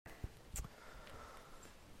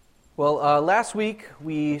Well, last week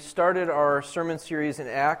we started our sermon series in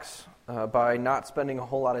Acts by not spending a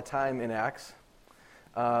whole lot of time in Acts.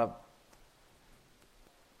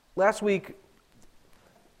 Last week,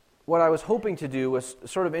 what I was hoping to do was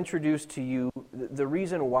sort of introduce to you the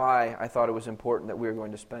reason why I thought it was important that we were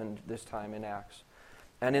going to spend this time in Acts.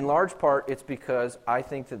 And in large part, it's because I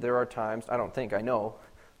think that there are times, I know,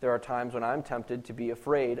 there are times when I'm tempted to be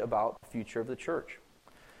afraid about the future of the church.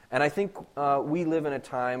 And I think we live in a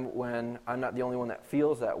time when I'm not the only one that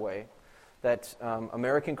feels that way, that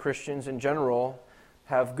American Christians in general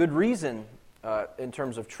have good reason in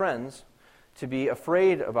terms of trends to be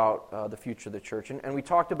afraid about the future of the church. And we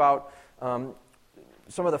talked about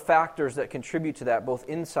some of the factors that contribute to that, both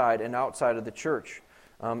inside and outside of the church.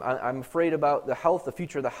 I'm afraid about the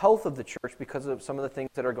future of the health of the church because of some of the things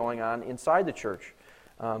that are going on inside the church.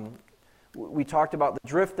 We talked about the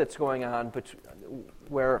drift that's going on, but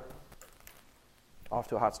where off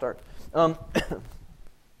to a hot start.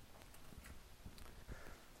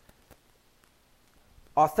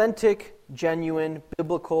 Authentic, genuine,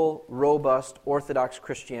 biblical, robust, orthodox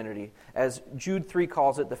Christianity, as Jude 3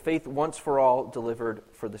 calls it, the faith once for all delivered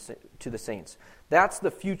to the saints. That's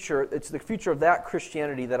the future. It's the future of that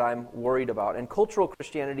Christianity that I'm worried about. And cultural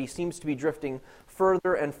Christianity seems to be drifting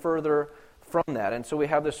further and further from that. And so we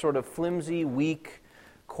have this sort of flimsy, weak,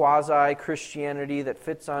 quasi-Christianity that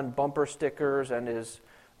fits on bumper stickers and is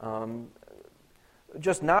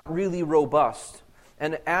just not really robust.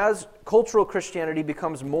 And as cultural Christianity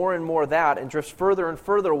becomes more and more that and drifts further and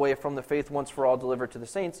further away from the faith once for all delivered to the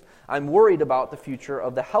saints, I'm worried about the future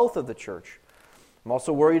of the health of the church. I'm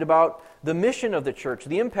also worried about the mission of the church,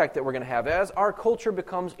 the impact that we're going to have. As our culture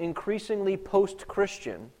becomes increasingly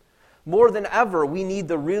post-Christian, more than ever, we need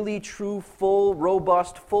the really true, full,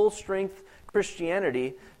 robust, full-strength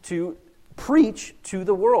Christianity to preach to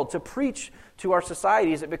the world, to preach to our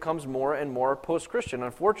society as it becomes more and more post-Christian.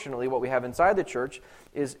 Unfortunately, what we have inside the church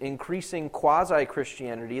is increasing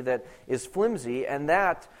quasi-Christianity that is flimsy, and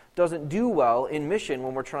that doesn't do well in mission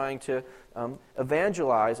when we're trying to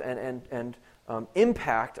evangelize and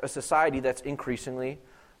impact a society that's increasingly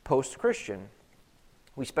post-Christian.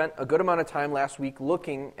 We spent a good amount of time last week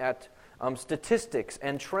looking at statistics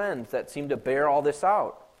and trends that seem to bear all this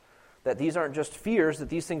out. That these aren't just fears, that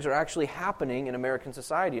these things are actually happening in American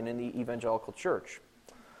society and in the evangelical church.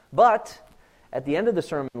 But at the end of the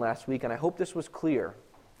sermon last week, and I hope this was clear,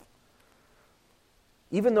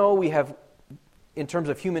 even though we have, in terms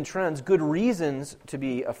of human trends, good reasons to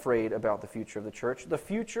be afraid about the future of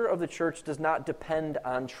the church does not depend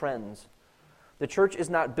on trends. The church is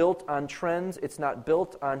not built on trends, it's not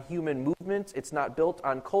built on human movements, it's not built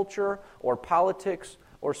on culture or politics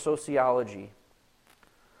or sociology.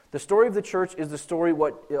 The story of the church is the story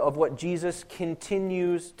of what Jesus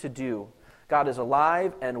continues to do. God is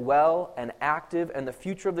alive and well and active, and the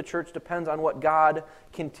future of the church depends on what God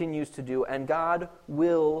continues to do, and God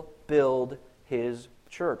will build His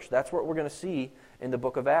church. That's what we're going to see in the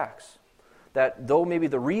book of Acts. That though maybe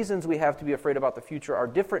the reasons we have to be afraid about the future are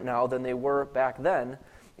different now than they were back then,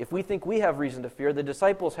 if we think we have reason to fear, the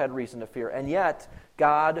disciples had reason to fear, and yet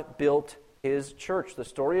God built His church. The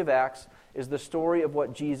story of Acts is the story of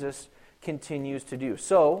what Jesus continues to do.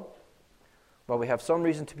 So, while we have some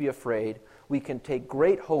reason to be afraid, we can take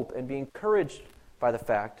great hope and be encouraged by the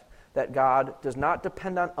fact that God does not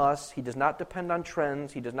depend on us, He does not depend on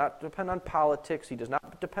trends, He does not depend on politics, He does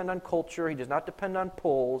not depend on culture, He does not depend on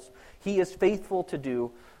polls. He is faithful to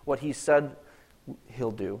do what He said He'll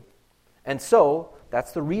do. And so,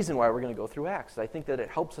 that's the reason why we're going to go through Acts. I think that it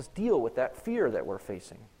helps us deal with that fear that we're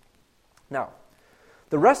facing. Now,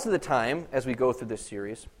 the rest of the time, as we go through this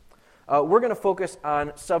series, we're going to focus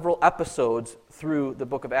on several episodes through the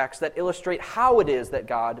book of Acts that illustrate how it is that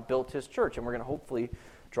God built His church, and we're going to hopefully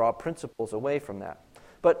draw principles away from that.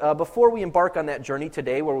 But before we embark on that journey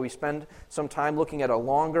today, where we spend some time looking at a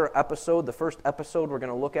longer episode, the first episode we're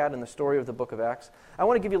going to look at in the story of the book of Acts, I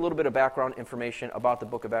want to give you a little bit of background information about the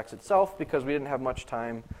book of Acts itself, because we didn't have much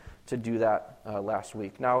time to do that last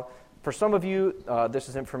week. Now, for some of you, this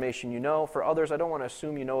is information you know. For others, I don't want to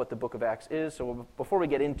assume you know what the book of Acts is, so before we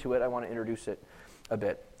get into it, I want to introduce it a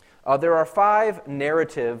bit. There are 5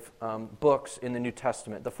 narrative books in the New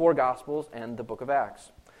Testament, the 4 Gospels and the book of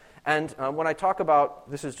Acts. And when I talk about,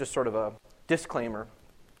 this is just sort of a disclaimer,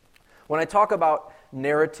 when I talk about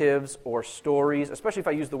narratives or stories, especially if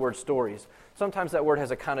I use the word stories, sometimes that word has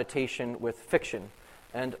a connotation with fiction.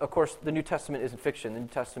 And, of course, the New Testament isn't fiction. The New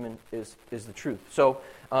Testament is the truth. So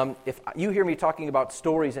if you hear me talking about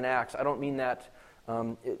stories in Acts, I don't mean that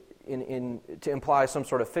to imply some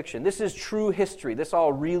sort of fiction. This is true history. This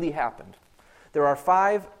all really happened. There are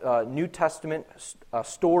 5 New Testament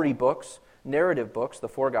story books, narrative books, the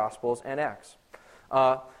 4 Gospels, and Acts.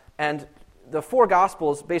 And the 4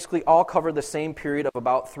 Gospels basically all cover the same period of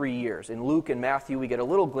about 3 years. In Luke and Matthew, we get a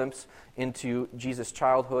little glimpse into Jesus'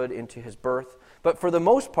 childhood, into his birth. But for the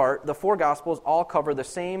most part, the 4 Gospels all cover the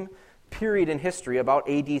same period in history, about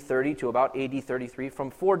AD 30 to about AD 33, from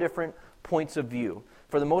 4 different points of view.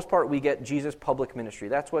 For the most part, we get Jesus' public ministry.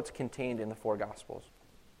 That's what's contained in the 4 Gospels.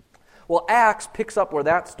 Well, Acts picks up where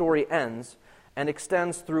that story ends and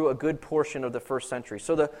extends through a good portion of the first century.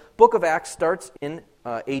 So the book of Acts starts in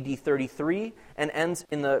AD 33 and ends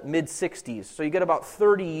in the mid-60s. So you get about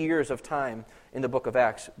 30 years of time in the book of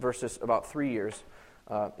Acts versus about 3 years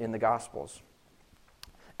in the Gospels.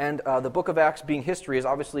 And the book of Acts, being history, is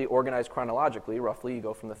obviously organized chronologically. Roughly, you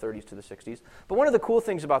go from the 30s to the 60s. But one of the cool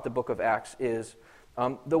things about the book of Acts is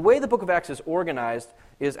the way the book of Acts is organized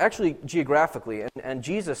is actually geographically. And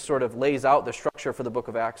Jesus sort of lays out the structure for the book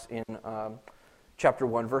of Acts in chapter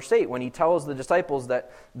 1, verse 8, when he tells the disciples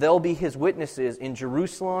that they'll be his witnesses in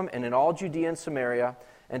Jerusalem and in all Judea and Samaria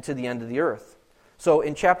and to the end of the earth. So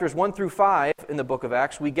in chapters 1 through 5 in the book of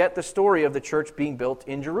Acts, we get the story of the church being built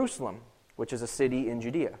in Jerusalem, which is a city in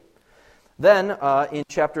Judea. Then in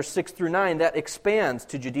chapters 6 through 9, that expands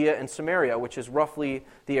to Judea and Samaria, which is roughly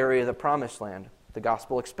the area of the Promised Land. The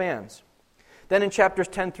gospel expands. Then in chapters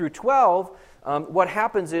 10 through 12, what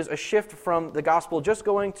happens is a shift from the gospel just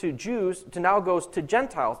going to Jews to now goes to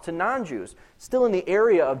Gentiles, to non-Jews, still in the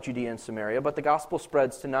area of Judea and Samaria, but the gospel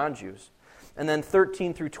spreads to non-Jews. And then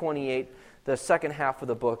 13 through 28, the second half of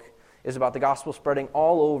the book, is about the gospel spreading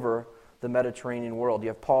all over the Mediterranean world. You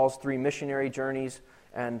have Paul's 3 missionary journeys,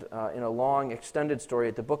 and in a long, extended story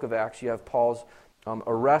at the book of Acts, you have Paul's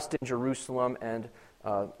arrest in Jerusalem and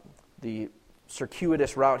the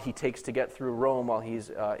circuitous route he takes to get through Rome while he's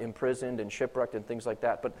imprisoned and shipwrecked and things like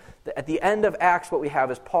that. But at the end of Acts, what we have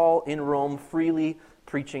is Paul in Rome freely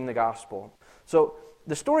preaching the gospel. So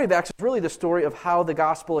the story of Acts is really the story of how the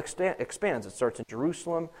gospel expands. It starts in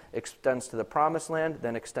Jerusalem, extends to the Promised Land,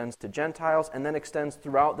 then extends to Gentiles, and then extends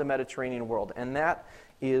throughout the Mediterranean world. And that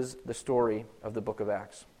is the story of the book of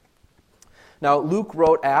Acts. Now, Luke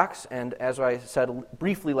wrote Acts, and as I said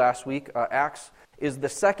briefly last week, Acts is the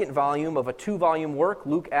second volume of a 2-volume work,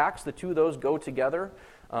 Luke, Acts. The two of those go together.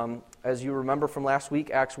 As you remember from last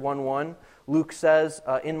week, Acts 1:1, Luke says,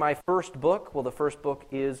 in my first book, well, the first book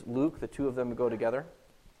is Luke. The two of them go together.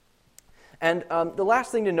 And the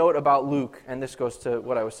last thing to note about Luke, and this goes to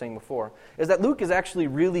what I was saying before, is that Luke is actually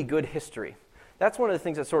really good history. That's one of the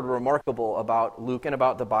things that's sort of remarkable about Luke and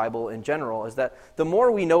about the Bible in general, is that the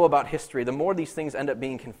more we know about history, the more these things end up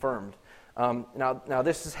being confirmed. Now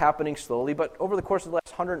this is happening slowly, but over the course of the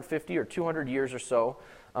last 150 or 200 years or so,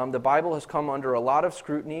 the Bible has come under a lot of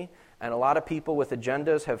scrutiny, and a lot of people with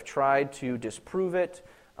agendas have tried to disprove it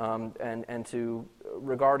and to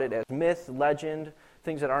regard it as myth, legend,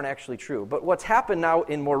 things that aren't actually true. But what's happened now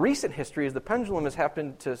in more recent history is the pendulum has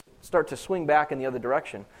happened to start to swing back in the other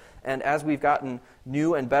direction. And as we've gotten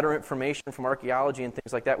new and better information from archaeology and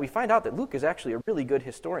things like that, we find out that Luke is actually a really good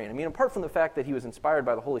historian. I mean, apart from the fact that he was inspired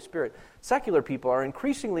by the Holy Spirit, secular people are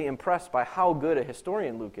increasingly impressed by how good a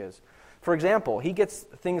historian Luke is. For example, he gets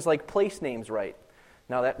things like place names right.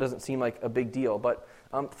 Now, that doesn't seem like a big deal, but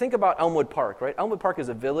think about Elmwood Park, right? Elmwood Park is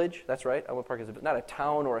a village, that's right. Elmwood Park is not a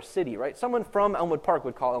town or a city, right? Someone from Elmwood Park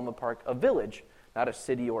would call Elmwood Park a village, not a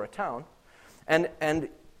city or a town. And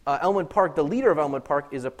Elmwood Park, the leader of Elmwood Park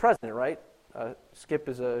is a president, right? Skip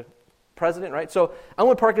is a president, right? So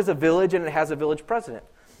Elmwood Park is a village and it has a village president.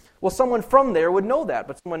 Well, someone from there would know that,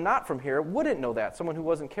 but someone not from here wouldn't know that, someone who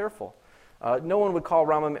wasn't careful. No one would call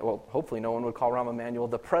hopefully no one would call Rahm Emanuel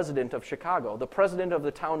the president of Chicago, the president of the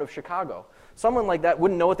town of Chicago. Someone like that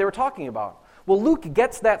wouldn't know what they were talking about. Well, Luke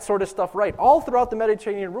gets that sort of stuff right all throughout the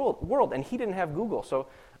Mediterranean world, and he didn't have Google. So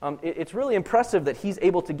it's really impressive that he's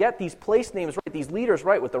able to get these place names right, these leaders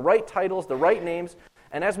right, with the right titles, the right names.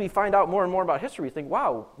 And as we find out more and more about history, we think,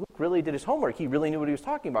 wow, Luke really did his homework. He really knew what he was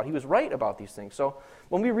talking about. He was right about these things. So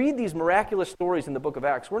when we read these miraculous stories in the book of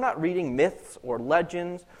Acts, we're not reading myths or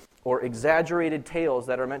legends or exaggerated tales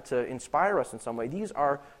that are meant to inspire us in some way. These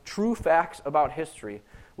are true facts about history,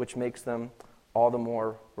 which makes them all the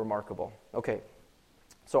more remarkable. Okay,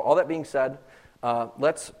 so all that being said,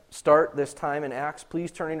 let's start this time in Acts.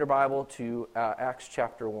 Please turn in your Bible to Acts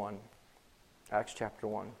chapter 1. Acts chapter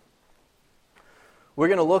 1. We're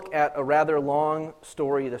going to look at a rather long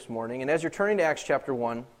story this morning, and as you're turning to Acts chapter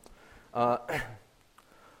 1, I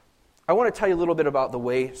want to tell you a little bit about the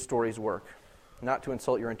way stories work. Not to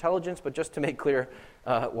insult your intelligence, but just to make clear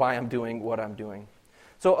why I'm doing what I'm doing.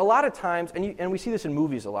 So a lot of times, and we see this in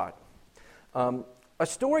movies a lot, a a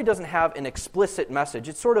story doesn't have an explicit message.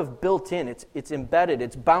 It's sort of built in. It's embedded.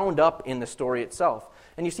 It's bound up in the story itself.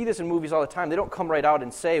 And you see this in movies all the time. They don't come right out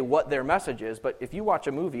and say what their message is, but if you watch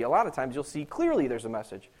a movie, a lot of times you'll see clearly there's a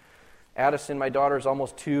message. Addison, my daughter, is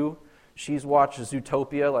almost 2. She's watched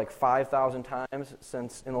Zootopia like 5,000 times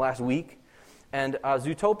since in the last week. And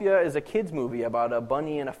Zootopia is a kid's movie about a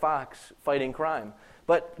bunny and a fox fighting crime.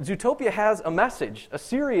 But Zootopia has a message, a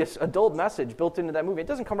serious adult message built into that movie. It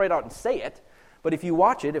doesn't come right out and say it, but if you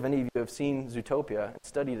watch it, if any of you have seen Zootopia and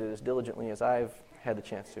studied it as diligently as I've had the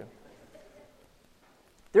chance to,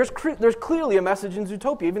 there's clearly a message in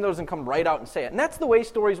Zootopia, even though it doesn't come right out and say it. And that's the way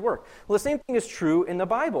stories work. Well, the same thing is true in the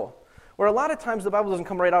Bible, where a lot of times the Bible doesn't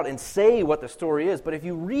come right out and say what the story is, but if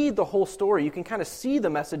you read the whole story, you can kind of see the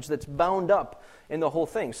message that's bound up in the whole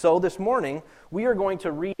thing. So this morning, we are going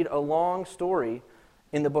to read a long story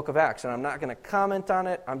in the book of Acts, and I'm not going to comment on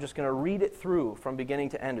it. I'm just going to read it through from beginning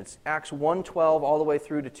to end. It's Acts 1:12 all the way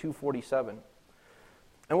through to 2:47.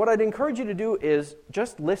 And what I'd encourage you to do is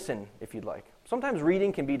just listen if you'd like. Sometimes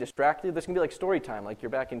reading can be distracted. This can be like story time, like you're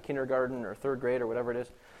back in kindergarten or 3rd grade or whatever it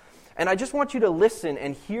is. And I just want you to listen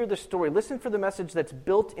and hear the story. Listen for the message that's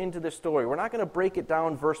built into the story. We're not going to break it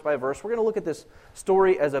down verse by verse. We're going to look at this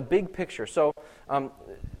story as a big picture. So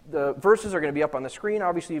the verses are going to be up on the screen.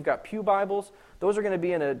 Obviously, you've got Pew Bibles. Those are going to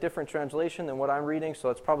be in a different translation than what I'm reading, so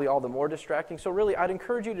it's probably all the more distracting. So really, I'd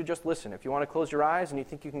encourage you to just listen. If you want to close your eyes and you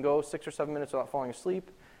think you can go 6 or 7 minutes without falling asleep,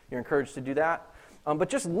 you're encouraged to do that. But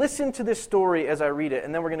just listen to this story as I read it,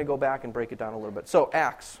 and then we're going to go back and break it down a little bit. So,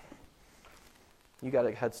 Acts. You got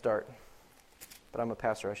a head start. But I'm a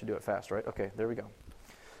pastor. I should do it fast, right? Okay, there we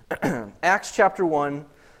go. Acts chapter 1,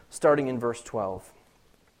 starting in verse 12.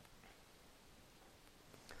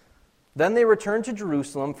 Then they returned to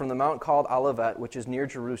Jerusalem from the mount called Olivet, which is near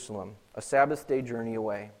Jerusalem, a Sabbath day journey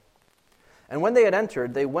away. And when they had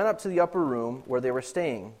entered, they went up to the upper room where they were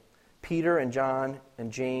staying. Peter and John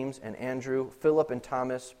and James and Andrew, Philip and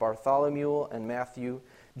Thomas, Bartholomew and Matthew,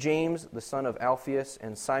 James the son of Alphaeus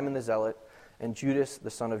and Simon the Zealot, and Judas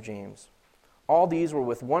the son of James. All these were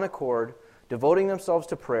with one accord, devoting themselves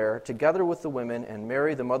to prayer, together with the women and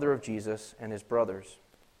Mary the mother of Jesus and his brothers.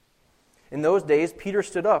 In those days Peter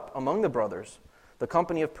stood up among the brothers. The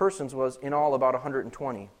company of persons was in all about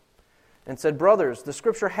 120, and said, "Brothers, the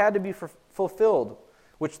scripture had to be fulfilled,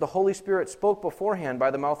 which the Holy Spirit spoke beforehand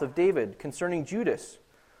by the mouth of David concerning Judas,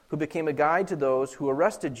 who became a guide to those who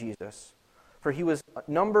arrested Jesus. For he was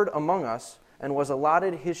numbered among us and was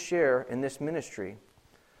allotted his share in this ministry.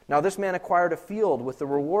 Now this man acquired a field with the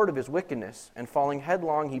reward of his wickedness, and falling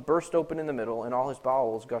headlong he burst open in the middle, and all his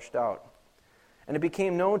bowels gushed out. And it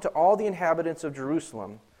became known to all the inhabitants of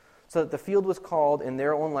Jerusalem, so that the field was called in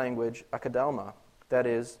their own language Akeldama, that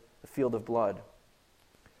is, the field of blood.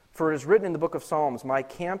 For it is written in the book of Psalms, My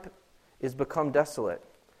camp is become desolate,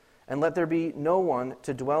 and let there be no one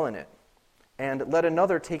to dwell in it, and let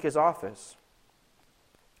another take his office.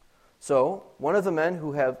 So one of the men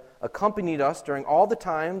who have accompanied us during all the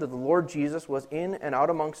time that the Lord Jesus was in and out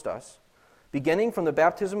amongst us, beginning from the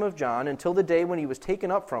baptism of John until the day when he was taken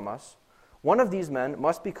up from us, one of these men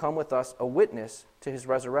must become with us a witness to his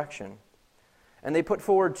resurrection. And they put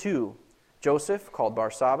forward 2, Joseph, called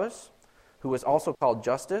Barsabbas, who was also called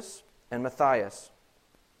Justus, and Matthias.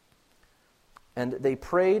 And they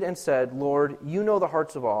prayed and said, Lord, you know the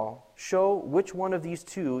hearts of all. Show which one of these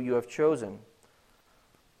 2 you have chosen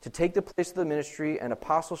to take the place of the ministry and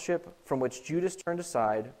apostleship from which Judas turned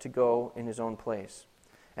aside to go in his own place.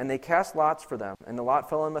 And they cast lots for them, and the lot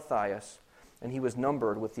fell on Matthias, and he was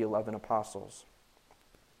numbered with the 11 apostles.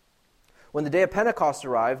 When the day of Pentecost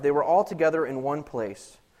arrived, they were all together in one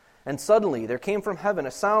place. And suddenly there came from heaven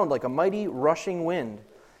a sound like a mighty rushing wind.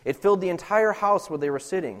 It filled the entire house where they were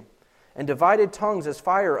sitting. And divided tongues as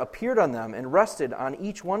fire appeared on them and rested on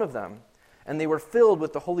each one of them. And they were filled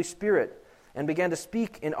with the Holy Spirit and began to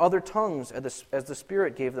speak in other tongues as the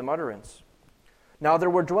Spirit gave them utterance. Now there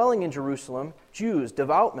were dwelling in Jerusalem Jews,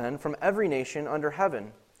 devout men from every nation under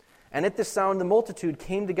heaven. And at this sound the multitude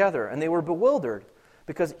came together, and they were bewildered,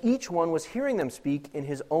 because each one was hearing them speak in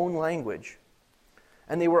his own language.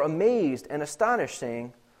 And they were amazed and astonished,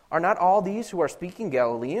 saying, Are not all these who are speaking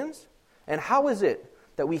Galileans? And how is it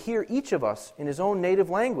that we hear each of us in his own native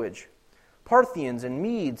language? Parthians and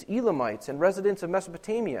Medes, Elamites, and residents of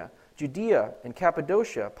Mesopotamia, Judea and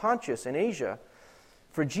Cappadocia, Pontus and Asia,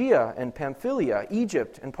 Phrygia and Pamphylia,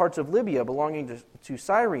 Egypt and parts of Libya belonging to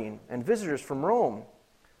Cyrene, and visitors from Rome,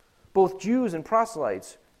 both Jews and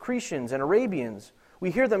proselytes, Cretians and Arabians. We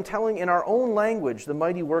hear them telling in our own language the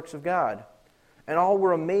mighty works of God. And all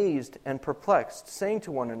were amazed and perplexed, saying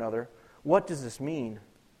to one another, What does this mean?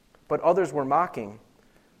 But others were mocking.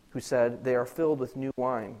 who said, "They are filled with new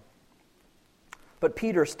wine." But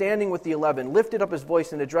Peter, standing with the 11, lifted up his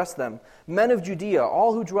voice and addressed them, "Men of Judea,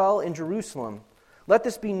 all who dwell in Jerusalem, let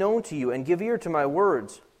this be known to you, and give ear to my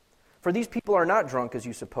words. For these people are not drunk, as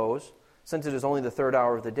you suppose, since it is only the third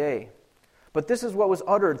hour of the day. But this is what was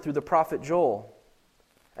uttered through the prophet Joel.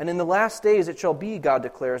 And in the last days it shall be, God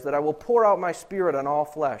declares, that I will pour out my Spirit on all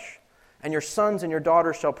flesh, and your sons and your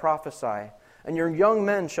daughters shall prophesy, and your young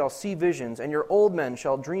men shall see visions, and your old men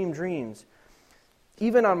shall dream dreams.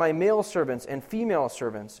 Even on my male servants and female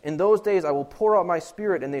servants, in those days I will pour out my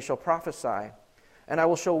Spirit, and they shall prophesy. And I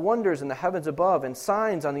will show wonders in the heavens above, and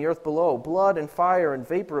signs on the earth below, blood and fire and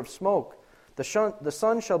vapor of smoke. The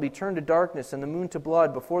sun shall be turned to darkness, and the moon to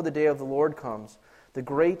blood, before the day of the Lord comes, the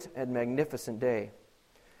great and magnificent day.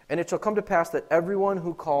 And it shall come to pass that everyone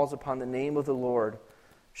who calls upon the name of the Lord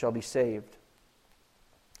shall be saved."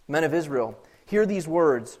 Men of Israel, hear these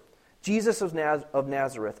words. Jesus of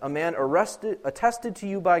Nazareth, a man attested to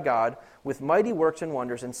you by God with mighty works and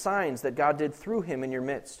wonders and signs that God did through him in your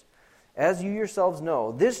midst. As you yourselves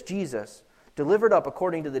know, this Jesus, delivered up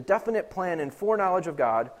according to the definite plan and foreknowledge of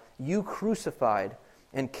God, you crucified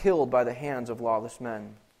and killed by the hands of lawless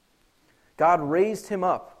men. God raised him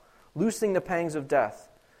up, loosing the pangs of death,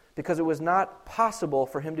 because it was not possible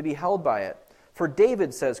for him to be held by it. For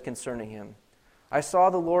David says concerning him, "I saw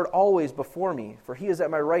the Lord always before me, for he is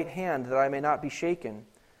at my right hand, that I may not be shaken.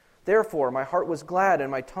 Therefore my heart was glad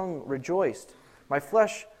and my tongue rejoiced. My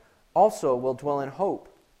flesh also will dwell in hope.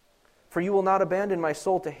 For you will not abandon my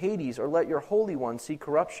soul to Hades, or let your Holy One see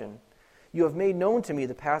corruption. You have made known to me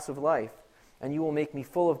the paths of life, and you will make me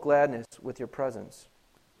full of gladness with your presence."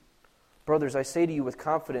 Brothers, I say to you with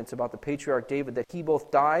confidence about the patriarch David, that he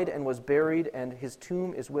both died and was buried, and his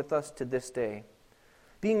tomb is with us to this day.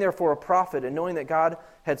 Being therefore a prophet, and knowing that God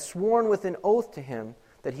had sworn with an oath to him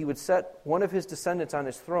that he would set one of his descendants on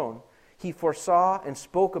his throne, he foresaw and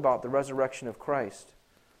spoke about the resurrection of Christ,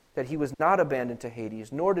 that he was not abandoned to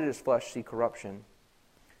Hades, nor did his flesh see corruption.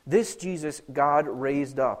 This Jesus God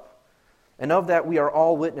raised up, and of that we are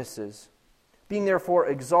all witnesses. Being therefore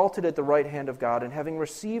exalted at the right hand of God, and having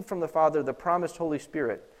received from the Father the promised Holy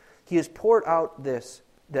Spirit, he has poured out this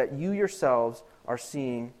that you yourselves are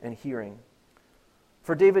seeing and hearing.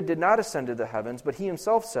 For David did not ascend to the heavens, but he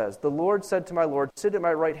himself says, "The Lord said to my Lord, sit at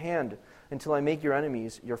my right hand until I make your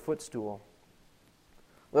enemies your footstool."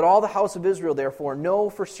 Let all the house of Israel, therefore, know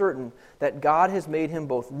for certain that God has made him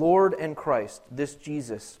both Lord and Christ, this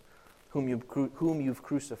Jesus whom you've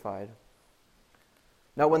crucified.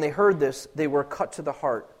 Now when they heard this, they were cut to the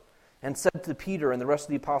heart, and said to Peter and the rest of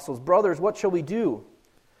the apostles, "Brothers, what shall we do?"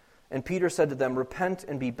 And Peter said to them, "Repent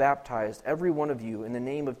and be baptized, every one of you, in the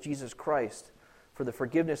name of Jesus Christ, for the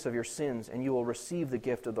forgiveness of your sins, and you will receive the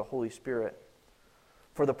gift of the Holy Spirit.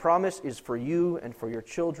 For the promise is for you and for your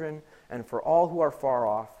children and for all who are far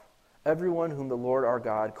off, everyone whom the Lord our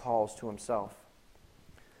God calls to himself."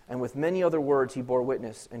 And with many other words he bore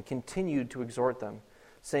witness and continued to exhort them,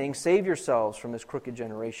 saying, "Save yourselves from this crooked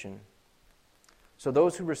generation." So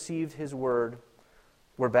those who received his word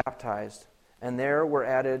were baptized, and there were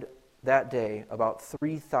added that day about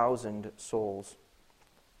 3,000 souls.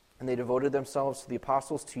 And they devoted themselves to the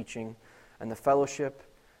apostles' teaching and the fellowship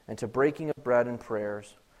and to breaking of bread and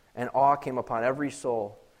prayers. And awe came upon every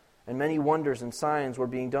soul, and many wonders and signs were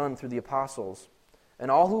being done through the apostles.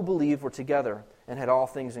 And all who believed were together and had all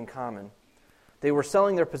things in common. They were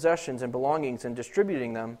selling their possessions and belongings and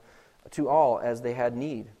distributing them to all as they had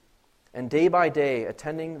need. And day by day,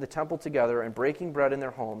 attending the temple together and breaking bread in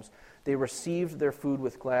their homes, they received their food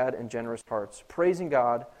with glad and generous hearts, praising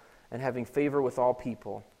God and having favor with all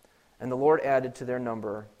people. And the Lord added to their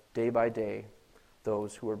number, day by day,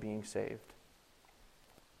 those who were being saved.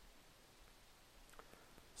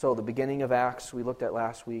 So the beginning of Acts we looked at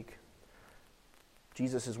last week.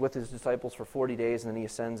 Jesus is with his disciples for 40 days, and then he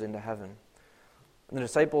ascends into heaven. And the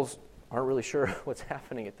disciples aren't really sure what's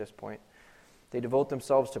happening at this point. They devote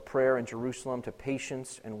themselves to prayer in Jerusalem, to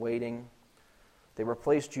patience and waiting. They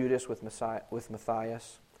replace Judas with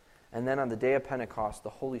Matthias. And then on the day of Pentecost, the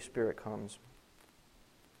Holy Spirit comes.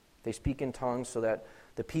 They speak in tongues so that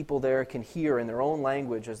the people there can hear in their own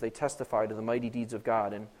language as they testify to the mighty deeds of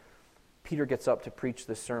God. And Peter gets up to preach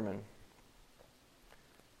this sermon.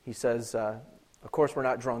 He says, of course we're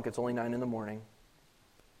not drunk, it's only 9 a.m.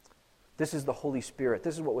 This is the Holy Spirit.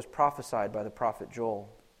 This is what was prophesied by the prophet Joel.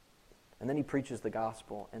 And then he preaches the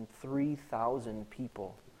gospel, and 3,000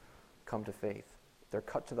 people come to faith. They're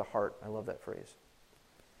cut to the heart. I love that phrase.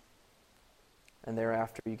 And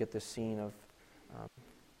thereafter you get this scene of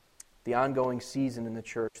the ongoing season in the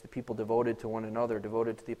church, the people devoted to one another,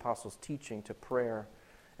 devoted to the apostles' teaching, to prayer,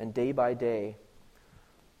 and day by day,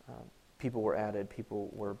 people were added, people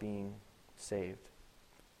were being saved.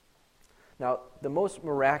 Now, the most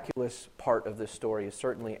miraculous part of this story is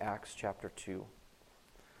certainly Acts chapter 2.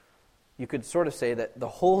 You could sort of say that the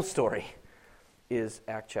whole story is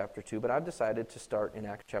Acts chapter 2, but I've decided to start in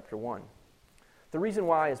Acts chapter 1. The reason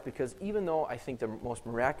why is because even though I think the most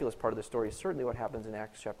miraculous part of the story is certainly what happens in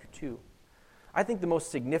Acts chapter 2, I think the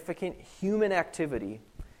most significant human activity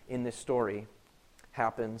in this story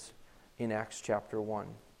happens in Acts chapter 1.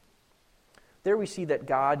 There we see that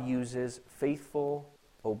God uses faithful,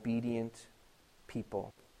 obedient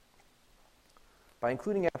people. By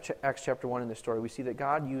including Acts chapter 1 in this story, we see that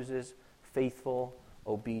God uses faithful,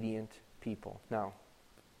 obedient people. Now,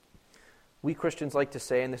 we Christians like to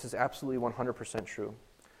say, and this is absolutely 100% true,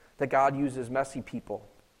 that God uses messy people.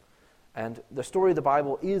 And the story of the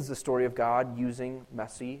Bible is the story of God using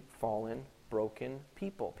messy, fallen, broken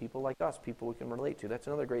people. People like us, people we can relate to. That's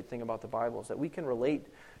another great thing about the Bible, is that we can relate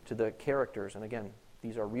to the characters. And again,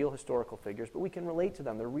 these are real historical figures, but we can relate to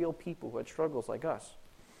them. They're real people who had struggles like us.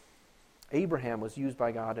 Abraham was used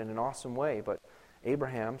by God in an awesome way, but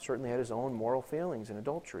Abraham certainly had his own moral failings in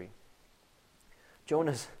adultery.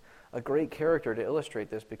 Jonah's a great character to illustrate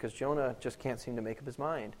this because Jonah just can't seem to make up his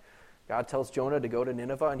mind. God tells Jonah to go to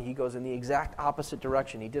Nineveh, and he goes in the exact opposite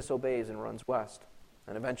direction. He disobeys and runs west.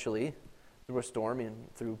 And eventually, through a storm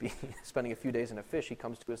and through spending a few days in a fish, he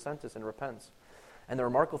comes to his senses and repents. And the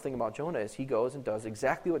remarkable thing about Jonah is he goes and does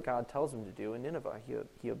exactly what God tells him to do in Nineveh.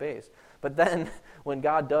 He obeys. But then, when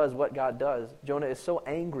God does what God does, Jonah is so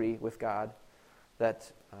angry with God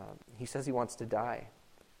that he says he wants to die.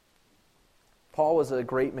 Paul was a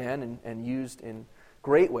great man and used in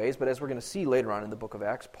great ways, but as we're going to see later on in the book of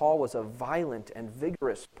Acts, Paul was a violent and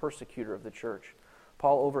vigorous persecutor of the church.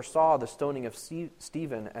 Paul oversaw the stoning of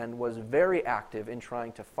Stephen and was very active in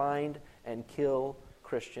trying to find and kill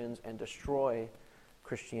Christians and destroy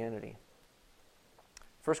Christianity.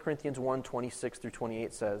 1 Corinthians 1:26 through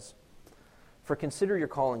 28 says, "For consider your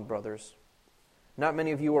calling, brothers. Not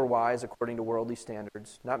many of you are wise according to worldly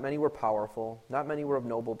standards. Not many were powerful. Not many were of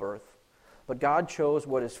noble birth. But God chose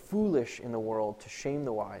what is foolish in the world to shame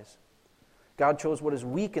the wise. God chose what is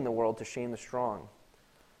weak in the world to shame the strong.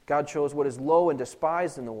 God chose what is low and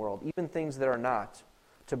despised in the world, even things that are not,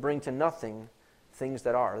 to bring to nothing things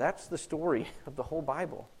that are." That's the story of the whole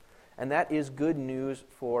Bible. And that is good news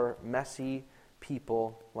for messy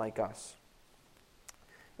people like us.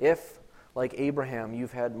 If, like Abraham,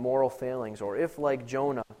 you've had moral failings, or if, like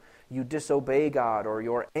Jonah, you disobey God or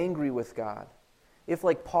you're angry with God, if,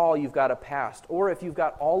 like Paul, you've got a past, or if you've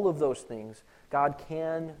got all of those things, God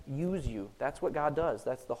can use you. That's what God does.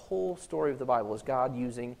 That's the whole story of the Bible, is God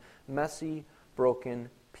using messy, broken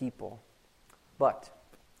people. But,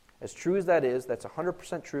 as true as that is, that's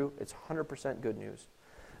 100% true, it's 100% good news.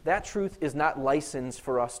 That truth is not license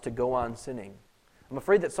for us to go on sinning. I'm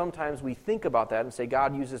afraid that sometimes we think about that and say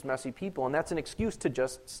God uses messy people, and that's an excuse to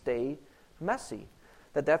just stay messy.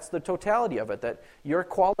 That's the totality of it, that you're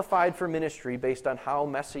qualified for ministry based on how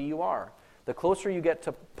messy you are. The closer you get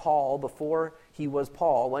to Paul before he was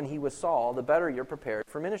Paul, when he was Saul, the better you're prepared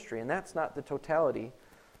for ministry. And that's not the totality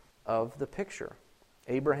of the picture.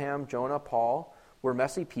 Abraham, Jonah, Paul were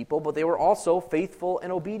messy people, but they were also faithful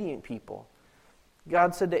and obedient people.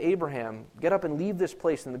 God said to Abraham, "Get up and leave this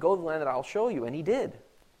place and go to the land that I'll show you." And he did.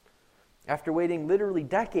 After waiting literally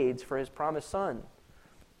decades for his promised son,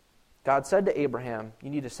 God said to Abraham, "You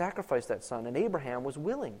need to sacrifice that son." And Abraham was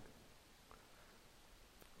willing.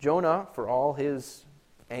 Jonah, for all his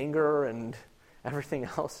anger and everything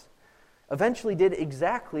else, eventually did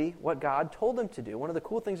exactly what God told him to do. One of the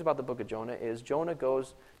cool things about the book of Jonah is Jonah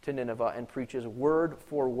goes to Nineveh and preaches word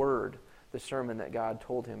for word the sermon that God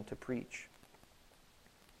told him to preach.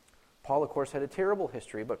 Paul, of course, had a terrible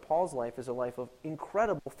history, but Paul's life is a life of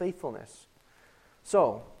incredible faithfulness.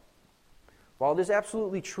 So, while it is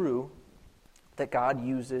absolutely true that God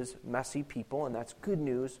uses messy people, and that's good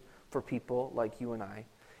news for people like you and I,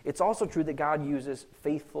 it's also true that God uses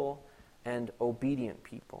faithful and obedient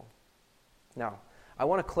people. Now, I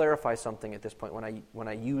want to clarify something at this point when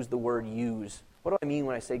I use the word use. What do I mean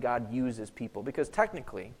when I say God uses people? Because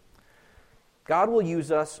technically, God will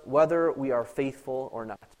use us whether we are faithful or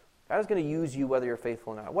not. God is going to use you whether you're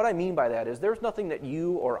faithful or not. What I mean by that is there's nothing that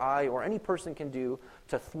you or I or any person can do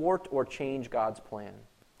to thwart or change God's plan.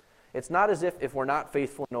 It's not as if we're not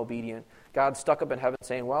faithful and obedient, God's stuck up in heaven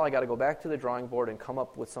saying, well, I got to go back to the drawing board and come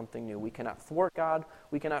up with something new. We cannot thwart God.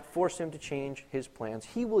 We cannot force him to change his plans.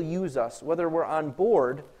 He will use us whether we're on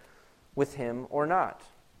board with him or not.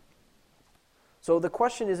 So the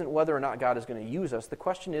question isn't whether or not God is going to use us. The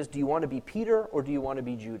question is, do you want to be Peter or do you want to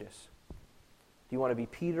be Judas? Do you want to be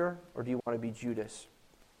Peter or do you want to be Judas?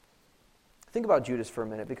 Think about Judas for a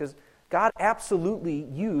minute, because God absolutely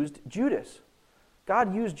used Judas.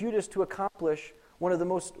 God used Judas to accomplish one of the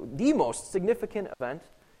most significant event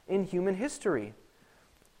in human history.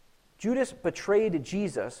 Judas betrayed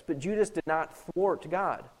Jesus, but Judas did not thwart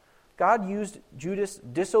God. God used Judas'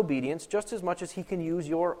 disobedience just as much as he can use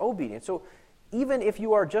your obedience. So even if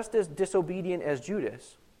you are just as disobedient as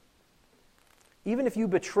Judas, even if you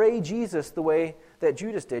betray Jesus the way that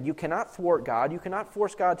Judas did, you cannot thwart God. You cannot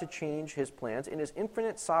force God to change his plans. In his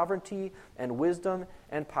infinite sovereignty and wisdom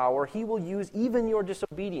and power, he will use even your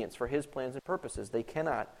disobedience for his plans and purposes. They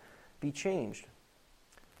cannot be changed.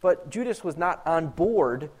 But Judas was not on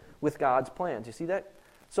board with God's plans. You see that?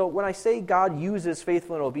 So when I say God uses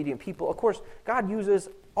faithful and obedient people, of course, God uses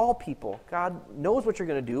all people. God knows what you're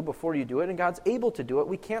going to do before you do it, and God's able to do it.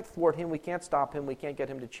 We can't thwart him. We can't stop him. We can't get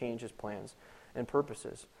him to change his plans and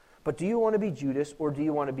purposes. But do you want to be Judas, or do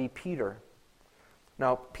you want to be Peter?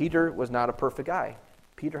 Now, Peter was not a perfect guy.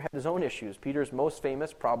 Peter had his own issues. Peter's most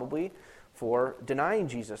famous probably for denying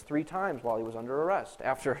Jesus 3 times while he was under arrest,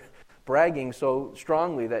 after bragging so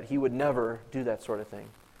strongly that he would never do that sort of thing.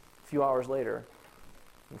 A few hours later,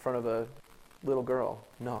 in front of a little girl,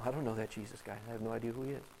 no, I don't know that Jesus guy. I have no idea who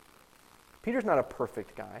he is. Peter's not a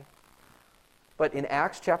perfect guy. But in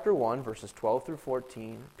Acts chapter 1, verses 12 through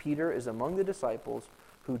 14, Peter is among the disciples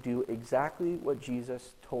who do exactly what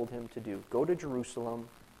Jesus told him to do. Go to Jerusalem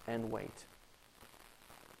and wait.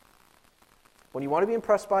 When you want to be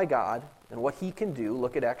impressed by God and what he can do,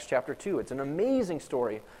 look at Acts chapter 2. It's an amazing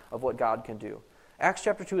story of what God can do. Acts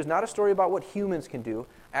chapter 2 is not a story about what humans can do.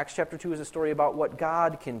 Acts chapter 2 is a story about what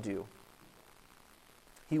God can do.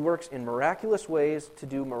 He works in miraculous ways to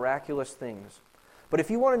do miraculous things. But if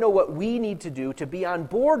you want to know what we need to do to be on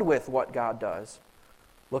board with what God does,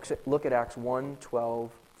 look at Acts 1,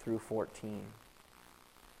 12 through 14.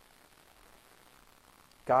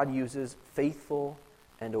 God uses faithful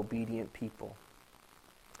and obedient people.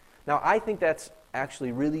 Now, I think that's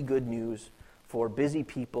actually really good news for busy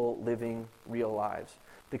people living real lives,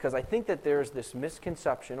 because I think that there's this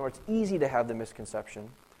misconception, or it's easy to have the misconception,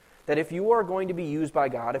 that if you are going to be used by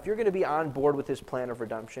God, if you're going to be on board with his plan of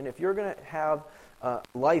redemption, if you're going to have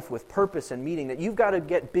life with purpose and meaning, that you've got to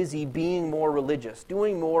get busy being more religious,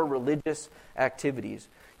 doing more religious activities.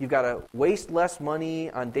 You've got to waste less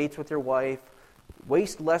money on dates with your wife,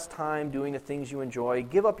 waste less time doing the things you enjoy,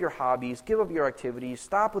 give up your hobbies, give up your activities,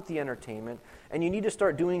 stop with the entertainment, and you need to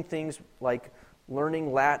start doing things like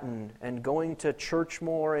learning Latin and going to church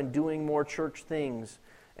more and doing more church things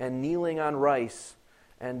and kneeling on rice.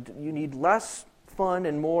 And you need less fun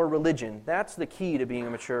and more religion. That's the key to being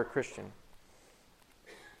a mature Christian.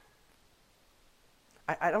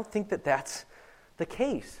 I don't think that that's the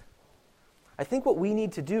case. I think what we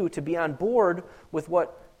need to do to be on board with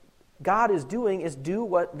what God is doing is do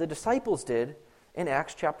what the disciples did in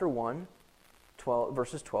Acts chapter 1,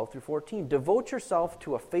 verses 12 through 14. Devote yourself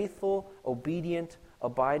to a faithful, obedient,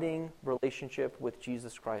 abiding relationship with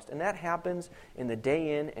Jesus Christ. And that happens in the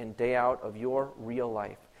day in and day out of your real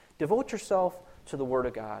life. Devote yourself to the Word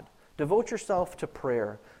of God. Devote yourself to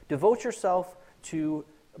prayer. Devote yourself to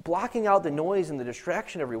blocking out the noise and the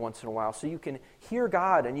distraction every once in a while so you can hear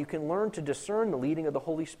God and you can learn to discern the leading of the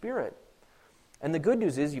Holy Spirit. And the good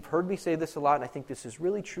news is, you've heard me say this a lot, and I think this is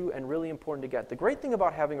really true and really important to get. The great thing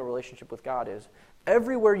about having a relationship with God is,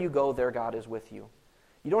 everywhere you go, there God is with you.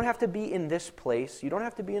 You don't have to be in this place. You don't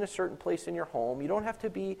have to be in a certain place in your home. You don't have to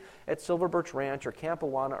be at Silver Birch Ranch or Camp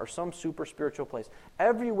Awana or some super spiritual place.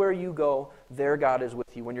 Everywhere you go, there God is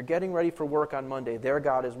with you. When you're getting ready for work on Monday, there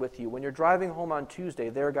God is with you. When you're driving home on Tuesday,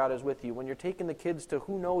 there God is with you. When you're taking the kids to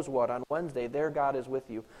who knows what on Wednesday, there God is with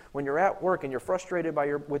you. When you're at work and you're frustrated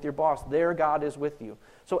with your boss, there God is with you.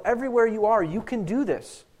 So everywhere you are, you can do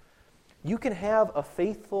this. You can have a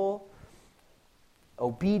faithful,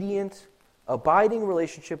 obedient, abiding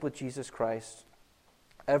relationship with Jesus Christ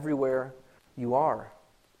everywhere you are.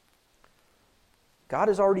 God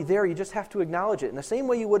is already there. You just have to acknowledge it in the same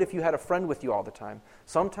way you would if you had a friend with you all the time.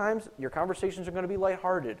 Sometimes your conversations are going to be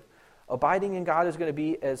lighthearted. Abiding in God is going to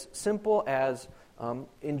be as simple as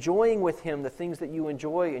enjoying with him the things that you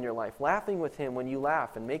enjoy in your life, laughing with him when you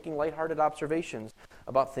laugh, and making lighthearted observations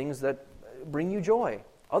about things that bring you joy.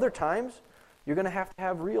 Other times, you're going to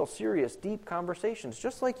have real, serious, deep conversations,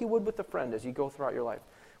 just like you would with a friend as you go throughout your life.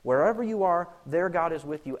 Wherever you are, there God is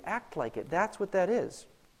with you. Act like it. That's what that is.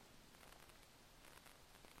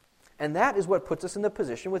 And that is what puts us in the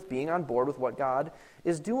position with being on board with what God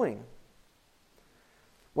is doing.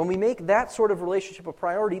 When we make that sort of relationship a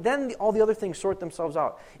priority, then all the other things sort themselves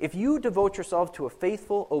out. If you devote yourself to a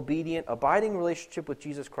faithful, obedient, abiding relationship with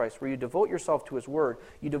Jesus Christ, where you devote yourself to His Word,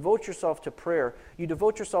 you devote yourself to prayer, you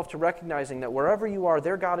devote yourself to recognizing that wherever you are,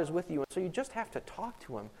 there God is with you, and so you just have to talk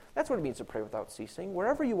to Him. That's what it means to pray without ceasing.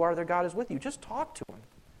 Wherever you are, there God is with you. Just talk to Him.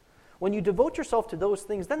 When you devote yourself to those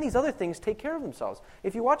things, then these other things take care of themselves.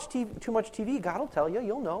 If you watch too much TV, God will tell you,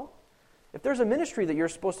 you'll know. If there's a ministry that you're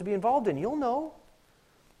supposed to be involved in, you'll know.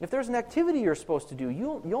 If there's an activity you're supposed to do,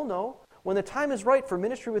 you'll know. When the time is right for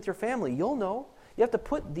ministry with your family, you'll know. You have to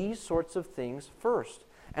put these sorts of things first.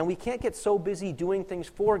 And we can't get so busy doing things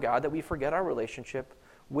for God that we forget our relationship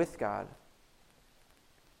with God.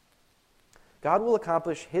 God will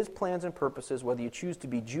accomplish His plans and purposes whether you choose to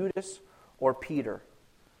be Judas or Peter.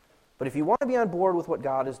 But if you want to be on board with what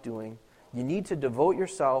God is doing, you need to devote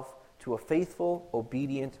yourself to a faithful,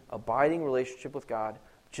 obedient, abiding relationship with God,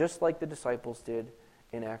 just like the disciples did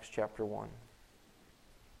in Acts chapter 1.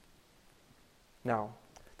 Now,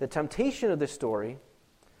 the temptation of this story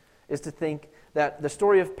is to think that the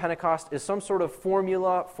story of Pentecost is some sort of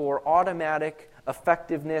formula for automatic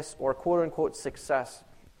effectiveness or quote-unquote success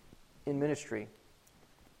in ministry.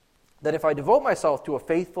 That if I devote myself to a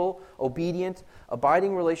faithful, obedient,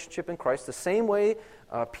 abiding relationship in Christ, the same way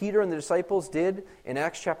Peter and the disciples did in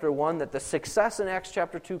Acts chapter 1, that the success in Acts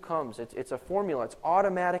chapter 2 comes. It's a formula. It's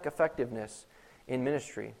automatic effectiveness in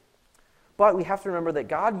ministry. But we have to remember that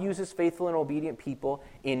God uses faithful and obedient people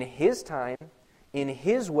in His time, in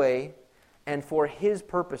His way, and for His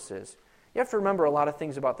purposes. You have to remember a lot of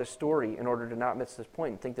things about this story in order to not miss this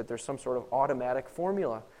point and think that there's some sort of automatic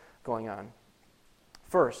formula going on.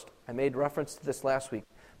 First, I made reference to this last week,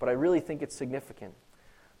 but I really think it's significant.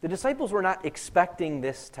 The disciples were not expecting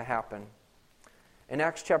this to happen. In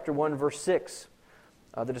Acts chapter 1, verse 6,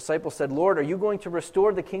 the disciples said, "Lord, are you going to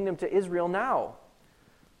restore the kingdom to Israel now?"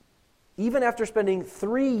 Even after spending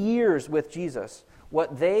 3 years with Jesus,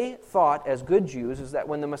 what they thought as good Jews is that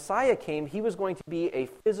when the Messiah came, He was going to be a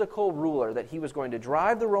physical ruler, that He was going to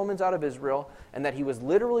drive the Romans out of Israel, and that He was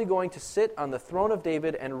literally going to sit on the throne of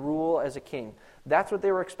David and rule as a king. That's what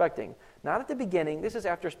they were expecting. Not at the beginning. This is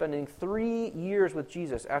after spending 3 years with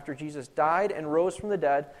Jesus, after Jesus died and rose from the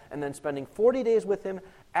dead, and then spending 40 days with Him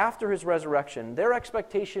after His resurrection. Their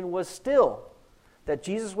expectation was still that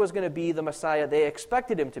Jesus was going to be the Messiah they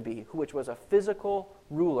expected Him to be, which was a physical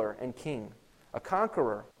ruler and king, a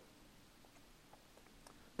conqueror.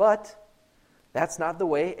 But that's not the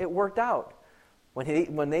way it worked out.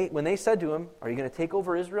 When they said to Him, "Are you going to take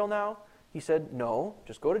over Israel now?" He said, "No,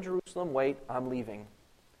 just go to Jerusalem, wait, I'm leaving."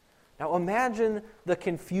 Now imagine the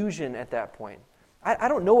confusion at that point. I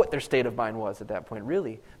don't know what their state of mind was at that point,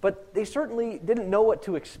 really, but they certainly didn't know what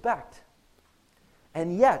to expect.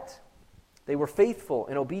 And yet, they were faithful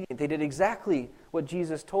and obedient. They did exactly what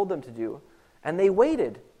Jesus told them to do, and they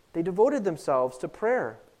waited. They devoted themselves to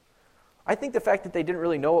prayer. I think the fact that they didn't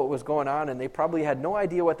really know what was going on and they probably had no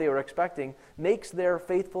idea what they were expecting makes their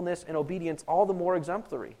faithfulness and obedience all the more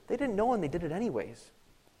exemplary. They didn't know and they did it anyways.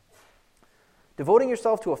 Devoting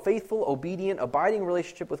yourself to a faithful, obedient, abiding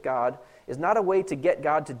relationship with God is not a way to get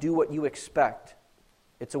God to do what you expect.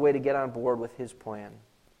 It's a way to get on board with His plan.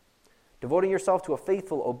 Devoting yourself to a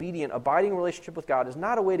faithful, obedient, abiding relationship with God is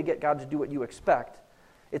not a way to get God to do what you expect.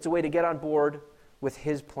 It's a way to get on board with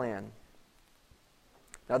His plan.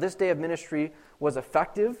 Now, this day of ministry was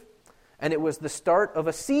effective, and it was the start of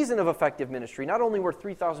a season of effective ministry. Not only were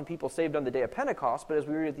 3,000 people saved on the day of Pentecost, but as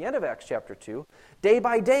we read at the end of Acts chapter 2, day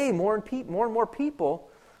by day, more and more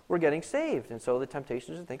people were getting saved. And so the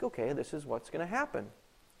temptation is to think, okay, this is what's going to happen.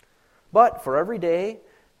 But for every day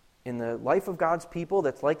in the life of God's people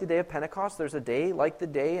that's like the day of Pentecost, there's a day like the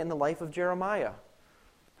day in the life of Jeremiah,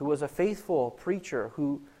 who was a faithful preacher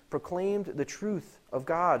who proclaimed the truth of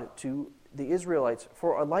God to the Israelites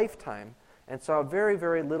for a lifetime and saw very,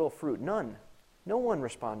 very little fruit. None. No one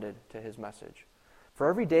responded to his message. For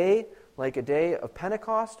every day, like a day of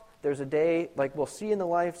Pentecost, there's a day, like we'll see in the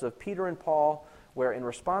lives of Peter and Paul, where in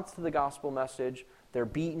response to the gospel message, they're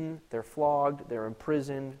beaten, they're flogged, they're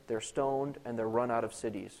imprisoned, they're stoned, and they're run out of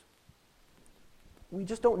cities. We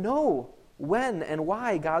just don't know when and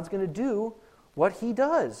why God's going to do what He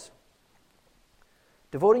does.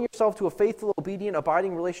 Devoting yourself to a faithful, obedient,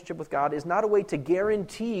 abiding relationship with God is not a way to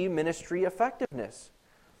guarantee ministry effectiveness.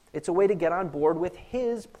 It's a way to get on board with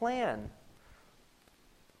His plan.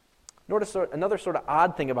 Notice another sort of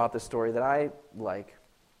odd thing about this story that I like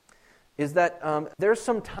is that there's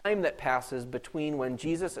some time that passes between when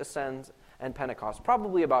Jesus ascends and Pentecost,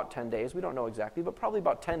 probably about 10 days. We don't know exactly, but probably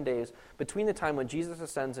about 10 days between the time when Jesus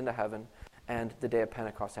ascends into heaven and the day of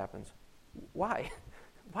Pentecost happens. Why?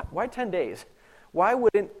 Why 10 days? Why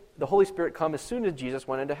wouldn't the Holy Spirit come as soon as Jesus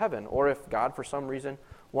went into heaven? Or if God, for some reason,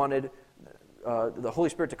 wanted the Holy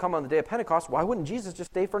Spirit to come on the day of Pentecost, why wouldn't Jesus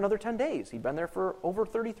just stay for another 10 days? He'd been there for over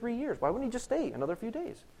 33 years. Why wouldn't he just stay another few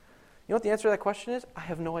days? You know what the answer to that question is? I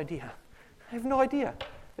have no idea. I have no idea. I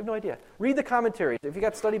have no idea. Read the commentaries. If you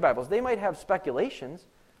got study Bibles, they might have speculations.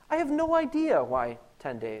 I have no idea why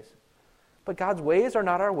 10 days. But God's ways are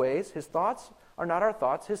not our ways. His thoughts are not our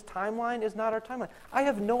thoughts. His timeline is not our timeline. I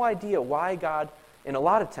have no idea why God, in a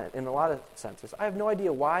lot of senses, I have no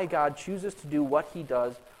idea why God chooses to do what he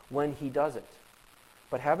does when he does it.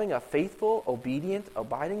 But having a faithful, obedient,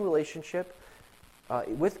 abiding relationship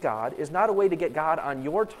with God is not a way to get God on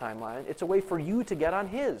your timeline. It's a way for you to get on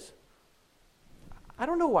his. I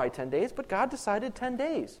don't know why 10 days, but God decided 10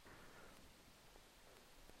 days.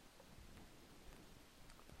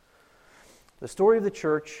 The story of the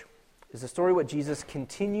church is the story of what Jesus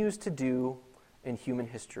continues to do in human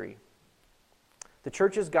history. The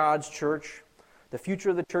church is God's church. The future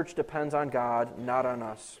of the church depends on God, not on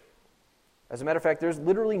us. As a matter of fact, there's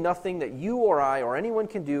literally nothing that you or I or anyone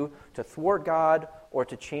can do to thwart God or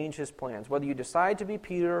to change his plans. Whether you decide to be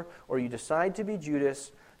Peter or you decide to be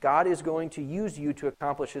Judas, God is going to use you to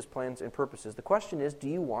accomplish his plans and purposes. The question is, do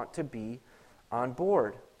you want to be on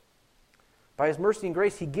board? By his mercy and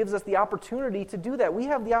grace, he gives us the opportunity to do that. We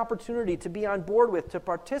have the opportunity to be on board with, to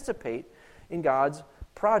participate in God's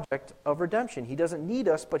project of redemption. He doesn't need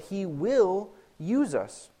us, but he will use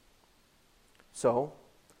us. So,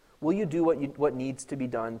 will you do what needs to be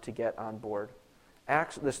done to get on board?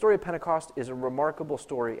 The story of Pentecost is a remarkable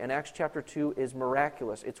story, and Acts chapter 2 is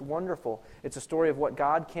miraculous. It's wonderful. It's a story of what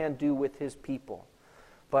God can do with his people.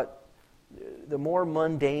 But the more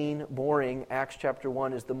mundane, boring Acts chapter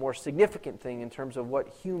 1 is the more significant thing in terms of what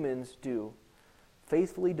humans do.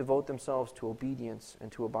 Faithfully devote themselves to obedience and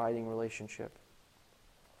to abiding relationship.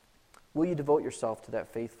 Will you devote yourself to that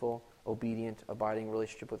faithful, obedient, abiding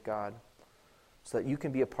relationship with God so that you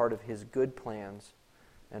can be a part of his good plans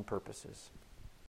and purposes?